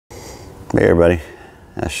Hey everybody,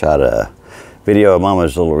 I shot a video of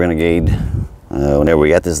Mama's little Renegade whenever we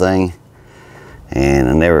got this thing, and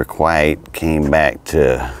I never quite came back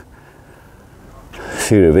to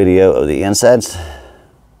shoot a video of the insides.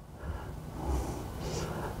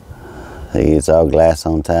 See, it's all glass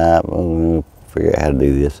on top. Oh, figure out how to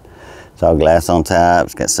do this. It's all glass on top,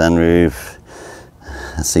 it's got sunroof.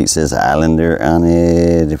 The seat says Islander on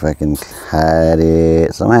it, if I can hide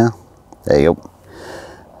it somehow. There you go.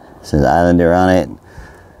 It says Islander on it.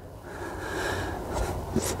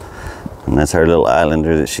 And that's her little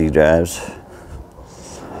Islander that she drives.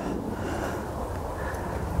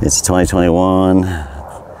 It's 2021.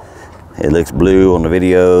 It looks blue on the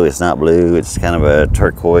video. It's not blue. It's kind of a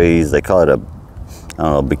turquoise. They call it a, I don't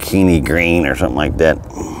know, bikini green or something like that.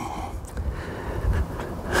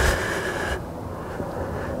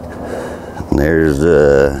 And there's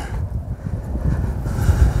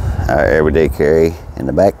our everyday carry in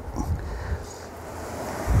the back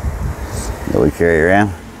that we carry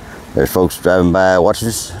around. There's folks driving by watching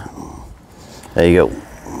us. There you go.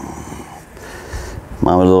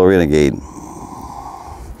 Mama's little Renegade.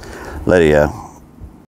 Lady,